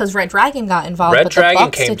 Right, because Red Dragon got involved. Red Dragon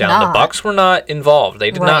came down. The Bucks were not involved. They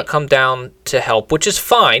did not come down to help, which is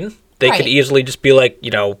fine. They could easily just be like,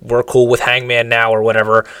 we're cool with Hangman now or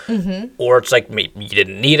whatever. Mm-hmm. Or it's like, you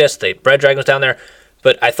didn't need us. Red Dragon was down there.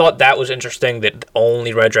 But I thought that was interesting that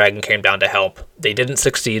only Red Dragon came down to help. They didn't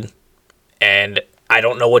succeed. And I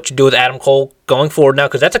don't know what you do with Adam Cole going forward now,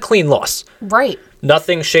 because that's a clean loss. Right.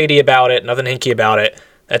 Nothing shady about it. Nothing hinky about it.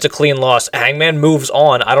 That's a clean loss. Hangman moves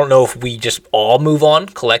on. I don't know if we just all move on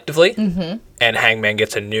collectively and Hangman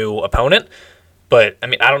gets a new opponent. But, I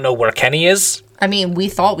mean, I don't know where Kenny is. I mean, we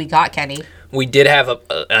thought we got Kenny. We did have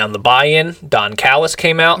on the buy-in, Don Callis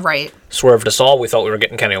came out. Right. Swerved us all. We thought we were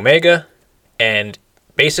getting Kenny Omega. And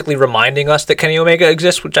basically reminding us that Kenny Omega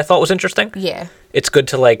exists, which I thought was interesting. Yeah. It's good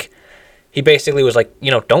to, like... He basically was like,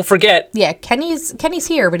 don't forget. Yeah, Kenny's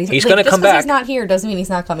here, but he's going to come back. Just because he's not here doesn't mean he's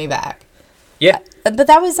not coming back. Yeah. But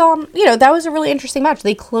that was that was a really interesting match.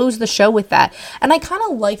 They closed the show with that, and I kind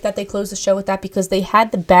of like that they closed the show with that because they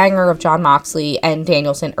had the banger of Jon Moxley and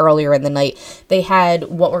Danielson earlier in the night. They had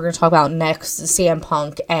what we're going to talk about next, CM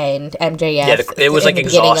Punk and MJF. Yeah, it was like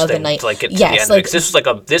exhausting to like get to the end. Because this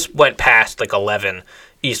was this went past like 11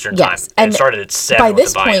 Eastern time and started at 7. By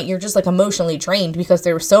this point, you're just like emotionally drained because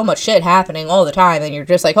there was so much shit happening all the time, and you're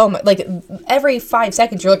just like, oh my, like every 5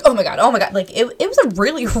 seconds you're like, oh my god, like it was a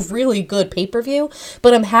really, really good pay-per-view.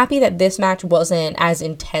 But I'm happy that this match wasn't as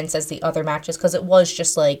intense as the other matches because it was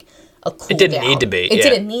just like a cool down. It didn't need to be. It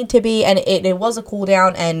didn't need to be, and it was a cool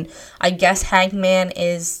down, and I guess Hangman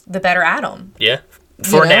is the better Adam. Yeah.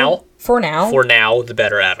 For now, the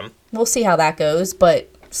better Adam. We'll see how that goes, but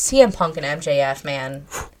CM Punk and MJF, man,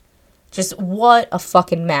 just what a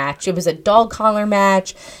fucking match. It was a dog collar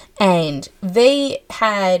match, and they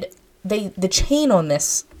had the chain on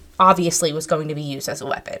this obviously was going to be used as a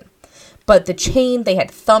weapon. But the chain, they had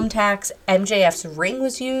thumbtacks. MJF's ring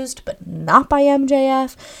was used, but not by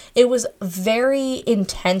MJF. It was a very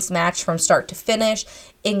intense match from start to finish,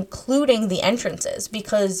 including the entrances,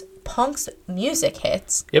 because Punk's music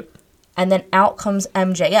hits. Yep. And then out comes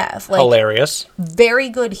MJF. Like, hilarious. Very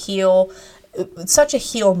good heel. Such a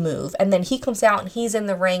heel move. And then he comes out and he's in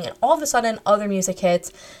the ring, and all of a sudden other music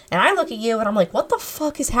hits. And I look at you and I'm like, what the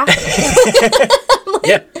fuck is happening?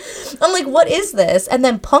 I'm like, what is this? And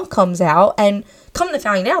then Punk comes out, and come to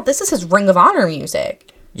find out, this is his Ring of Honor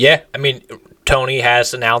music. Yeah, I mean, Tony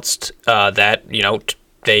has announced that,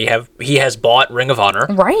 he has bought Ring of Honor.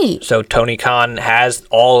 Right. So Tony Khan has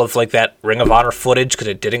all of like that Ring of Honor footage because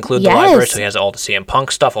it did include the library. So he has all the CM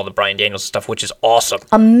Punk stuff, all the Bryan Danielson stuff, which is awesome.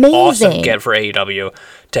 Amazing. Awesome get for AEW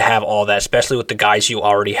to have all that, especially with the guys you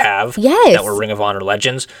already have. Yes. That were Ring of Honor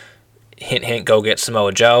legends. Hint, hint, go get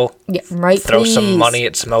Samoa Joe. Yeah, right, Throw some money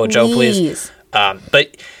at Samoa Joe, please.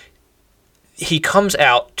 But he comes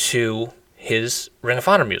out to his Ring of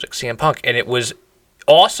Honor music, CM Punk, and it was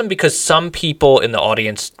awesome because some people in the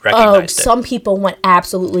audience recognized it. Some people went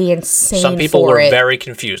absolutely insane. Some people were very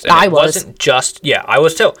confused. And I wasn't just I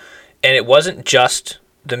was too. And it wasn't just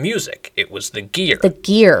the music, it was the gear. The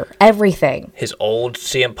gear, everything. His old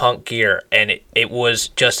CM Punk gear, and it was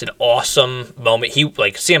just an awesome moment.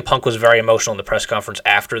 CM Punk was very emotional in the press conference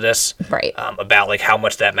after this. Right. About like how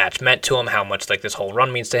much that match meant to him, how much like this whole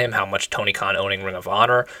run means to him, how much Tony Khan owning Ring of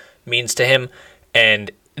Honor means to him.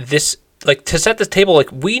 And this, like, to set the table,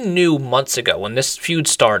 like, we knew months ago when this feud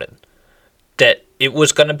started that it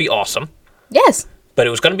was going to be awesome. Yes. But it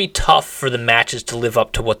was going to be tough for the matches to live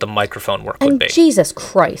up to what the microphone work would be. Jesus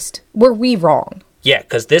Christ, were we wrong? Yeah,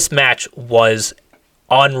 because this match was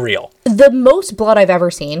unreal. The most blood I've ever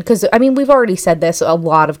seen, because, I mean, we've already said this a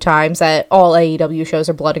lot of times, that all AEW shows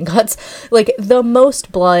are blood and guts. Like, the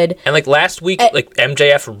most blood. And, like, last week,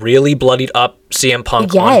 MJF really bloodied up CM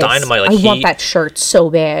Punk on Dynamite. Like, I want that shirt so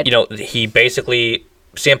bad. He basically,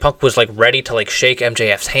 CM Punk was, like, ready to, like, shake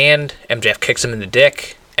MJF's hand. MJF kicks him in the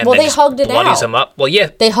dick. And they hugged it out. Bloodies him up. Well, yeah.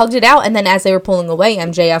 They hugged it out, and then as they were pulling away,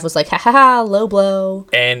 MJF was like, ha ha ha, low blow.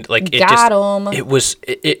 And, like, got him.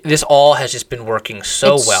 This all has just been working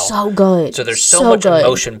so well. So good. So there's so much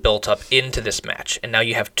emotion built up into this match. And now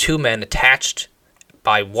you have two men attached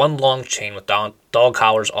by one long chain with dog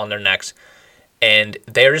collars on their necks. And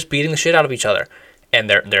they're just beating the shit out of each other. And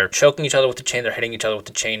they're choking each other with the chain. They're hitting each other with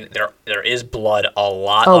the chain. There is blood, a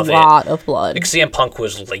lot of it. A lot of blood. Like, CM Punk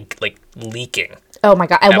was, like leaking. Oh my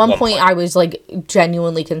god! At one point, I was like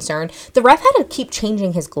genuinely concerned. The ref had to keep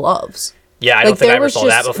changing his gloves. Yeah, I don't think I ever saw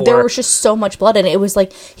that before. There was just so much blood, and it was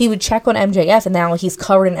like he would check on MJF, and now he's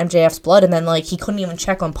covered in MJF's blood, and then like he couldn't even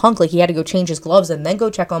check on Punk. Like he had to go change his gloves and then go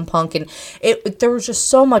check on Punk, and there was just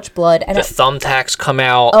so much blood. And the thumbtacks come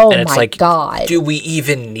out, and it's like, god, do we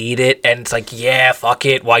even need it? And it's like, yeah, fuck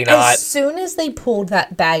it, why not? As soon as they pulled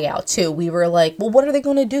that bag out, too, we were like, well, what are they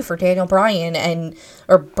going to do for Daniel Bryan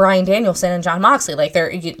or Bryan Danielson and Jon Moxley? Like,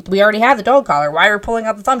 we already have the dog collar. Why are we pulling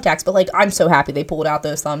out the thumbtacks? But like, I'm so happy they pulled out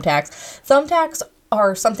those thumbtacks. Thumbtacks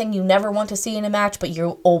are something you never want to see in a match, but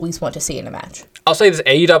you always want to see in a match. I'll say this,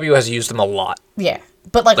 AEW has used them a lot. Yeah,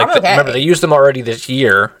 but like I'm okay. Remember, they used them already this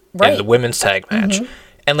year in the women's tag match. Mm-hmm.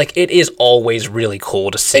 And, like, it is always really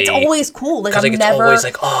cool to see. It's always cool. Like, it's always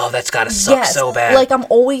like, oh, that's gotta suck so bad. Like, I'm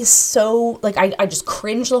always so, like, I just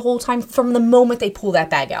cringe the whole time from the moment they pull that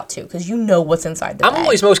bag out, too, because you know what's inside the bag. I'm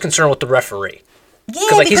always most concerned with the referee. Yeah,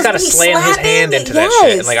 because, like, he's got to slam his hand into that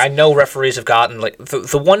shit. And, like, I know referees have gotten, like,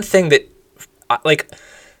 the one thing that, like,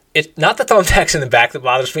 It's not the thumbtacks in the back that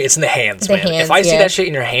bothers me. It's in the hands, man. Hands, if I see that shit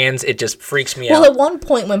in your hands, it just freaks me Well, out. at one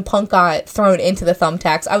point when Punk got thrown into the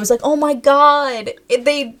thumbtacks, I was like, "Oh my god!"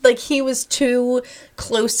 He was too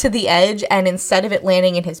close to the edge, and instead of it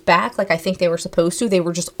landing in his back, like I think they were supposed to, they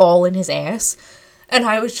were just all in his ass. And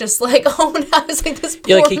I was just like, "Oh no!" I was like, "This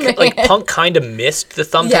poor man." Like Punk kind of missed the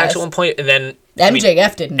thumbtacks Yes. at one point, and then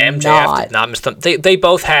MJF did not miss them. They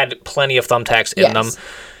both had plenty of thumbtacks in Yes. them,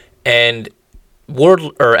 and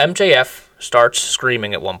MJF starts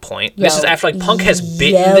screaming at one point. This is after like Punk has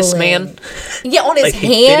bitten this man. Yeah, on his Like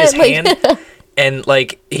hand. he bit his like, hand, and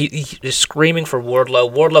like he is screaming for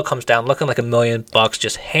Wardlow. Wardlow comes down looking like $1 million,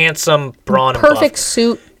 just handsome, brawn, and perfect buff.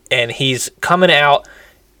 suit. And he's coming out,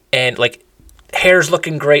 and like hair's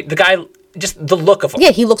looking great. The guy, just the look of him.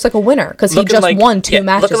 Yeah, he looks like a winner because he Looking just like- won 2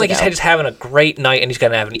 matches looking like ago. he's just having a great night, and he's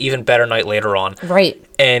gonna have an even better night later on. Right.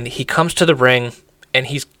 And he comes to the ring, and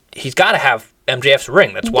he's got to have MJF's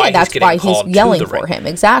ring. That's why That's he's getting why called he's yelling to the for ring. him.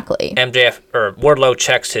 Exactly. MJF or Wardlow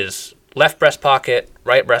checks his left breast pocket,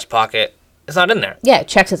 right breast pocket. It's not in there. Yeah,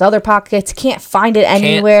 checks his other pockets. Can't find it Can't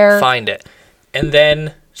anywhere. find it. And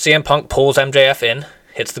then CM Punk pulls MJF in,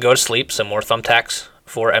 hits the go to sleep. Some more thumbtacks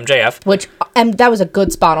for MJF. Which that was a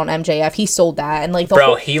good spot on MJF. He sold that, and like the Bro,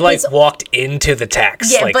 whole, he like walked into the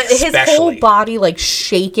tacks. yeah, like, but his especially. whole body like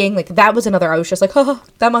shaking. Like that was another. I was just like, oh,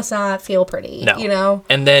 that must not feel pretty. No. You know?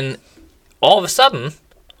 And then all of a sudden,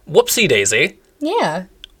 whoopsie daisy, Yeah.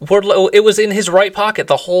 Wardlow, it was in his right pocket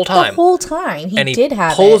the whole time. The whole time he and he did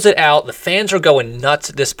have pulls it out. The fans are going nuts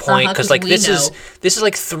at this point because 'cause like we this know. is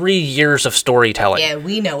like 3 years of storytelling. Yeah,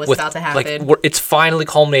 we know what's with, about to like, happen. it's finally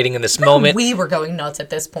culminating in this moment. We were going nuts at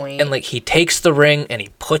this point. And like he takes the ring and he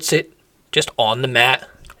puts it just on the mat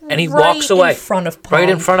and he Right walks away in front of Punk. right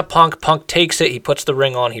in front of Punk. Punk takes it, he puts the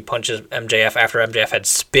ring on, he punches MJF after MJF had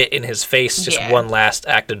spit in his face. Just Yeah. one last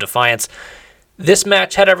act of defiance. This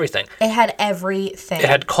match had everything. It had everything. It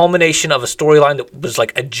had culmination of a storyline that was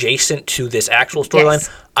like adjacent to this actual storyline. Yes.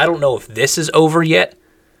 I don't know if this is over yet,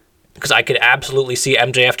 because I could absolutely see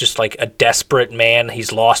MJF just like a desperate man.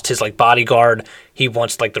 He's lost his like bodyguard. He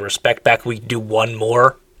wants like the respect back. We do one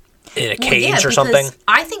more in a cage or something.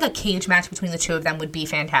 I think a cage match between the two of them would be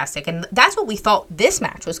fantastic, and that's what we thought this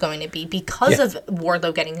match was going to be because of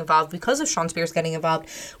Wardlow getting involved, because of Shawn Spears getting involved.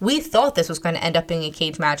 We thought this was going to end up being a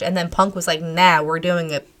cage match, and then Punk was like, "Nah, we're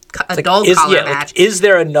doing a dog collar match." Is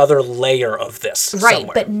there another layer of this? Right,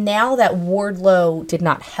 somewhere? but now that Wardlow did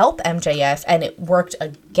not help MJF and it worked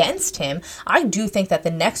against him, I do think that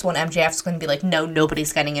the next one MJF's going to be like, no,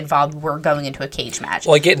 nobody's getting involved. We're going into a cage match.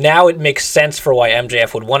 Like now it makes sense for why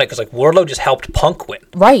MJF would want it, because like Wardlow just helped Punk win.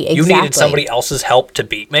 Right, You exactly. needed somebody else's help to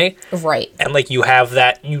beat me. Right. And like you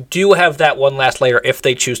do have that one last layer if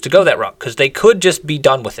they choose to go that route, because they could just be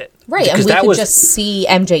done with it. Right, and Because we that could was, just see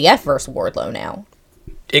MJF versus Wardlow now.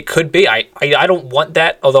 it could be. I don't want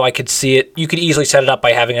that, although I could see it. You could easily set it up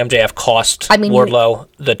by having MJF cost Wardlow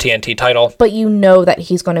the TNT title. But you know that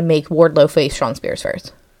he's going to make Wardlow face Shawn Spears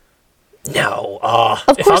first. No,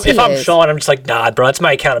 Of course if I'm is. Sean, I'm just like, nah, bro, that's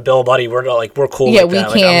my accountability, buddy. We're cool. Yeah, like we that.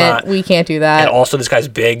 Like, I'm can't. not- We can't do that. And also, this guy's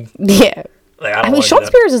big. Yeah. Like, I don't mean, wanna do Shawn that.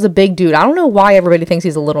 Spears is a big dude. I don't know why everybody thinks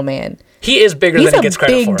he's a little man. He is bigger He's than he a gets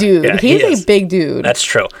credit big for. dude. Yeah, He's a big dude. That's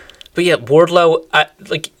true. But yeah, Wardlow,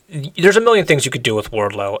 there's a million things you could do with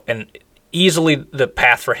Wardlow, and easily the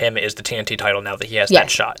path for him is the TNT title now that he has Yeah.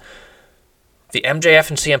 that shot. The MJF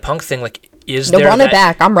and CM Punk thing, like, is No, there run it that,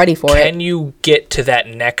 back. I'm ready for it. can you get to that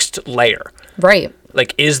next layer? Right.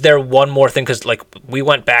 Like, is there one more thing? Because, like, we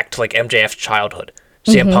went back to, like, MJF's childhood.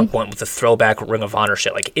 Mm-hmm. CM Punk went with the throwback Ring of Honor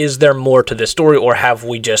shit. Like, is there more to this story, or have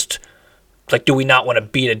we just, like, do we not want to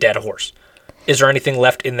beat a dead horse? Is there anything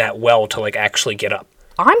left in that well to, like, actually get up?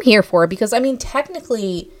 I'm here for it because, I mean,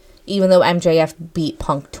 technically, even though MJF beat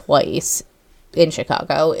Punk twice in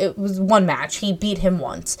Chicago, it was one match. He beat him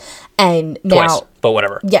once. And now... Twice, but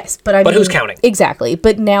whatever. Yes, but I mean... But who's counting? Exactly.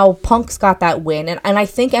 But now Punk's got that win, and I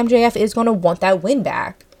think MJF is going to want that win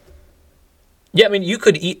back. Yeah, I mean, you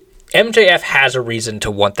could eat... MJF has a reason to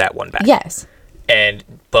want that one back. Yes.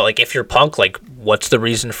 But, like, if you're Punk, like, what's the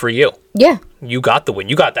reason for you? Yeah. You got the win.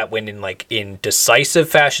 You got that win in decisive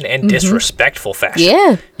fashion and disrespectful fashion.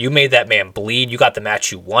 Yeah. You made that man bleed. You got the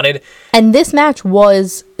match you wanted. And this match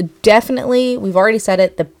was definitely, we've already said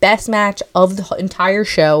it, the best match of the entire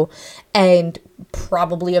show and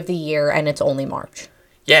probably of the year, and it's only March.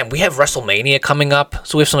 Yeah, and we have WrestleMania coming up,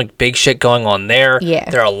 so we have some like big shit going on there. Yeah.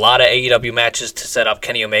 There are a lot of AEW matches to set up.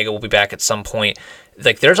 Kenny Omega will be back at some point.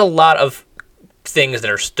 Like, there's a lot of things that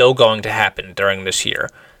are still going to happen during this year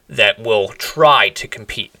that will try to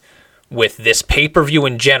compete with this pay-per-view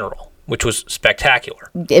in general, which was spectacular.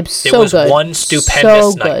 It was so was good. one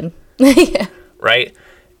stupendous night. Good. Yeah. Right?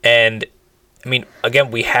 And I mean,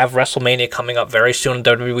 again, we have WrestleMania coming up very soon on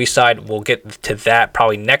the WWE side. We'll get to that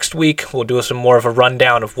probably next week. We'll do some more of a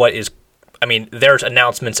rundown of what is. I mean, there's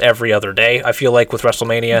announcements every other day, I feel like, with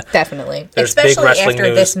WrestleMania. Definitely. There's especially big wrestling after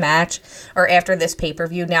news. this match or after this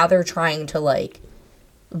pay-per-view. Now they're trying to, like,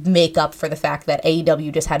 make up for the fact that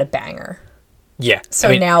AEW just had a banger. Yeah. So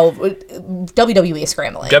I mean, now WWE is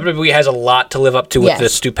scrambling. WWE has a lot to live up to with Yes. the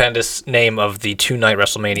stupendous name of the two-night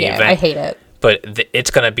WrestleMania event. I hate it. But it's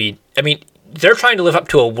going to be... I mean, they're trying to live up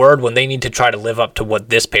to a word when they need to try to live up to what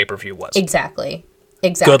this pay-per-view was. Exactly.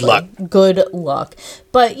 Good luck. Good luck.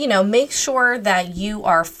 But, you know, make sure that you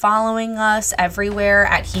are following us everywhere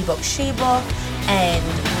at HeBook SheBook and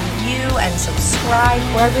review and subscribe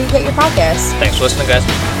wherever you get your podcasts. Thanks for listening,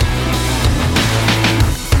 guys.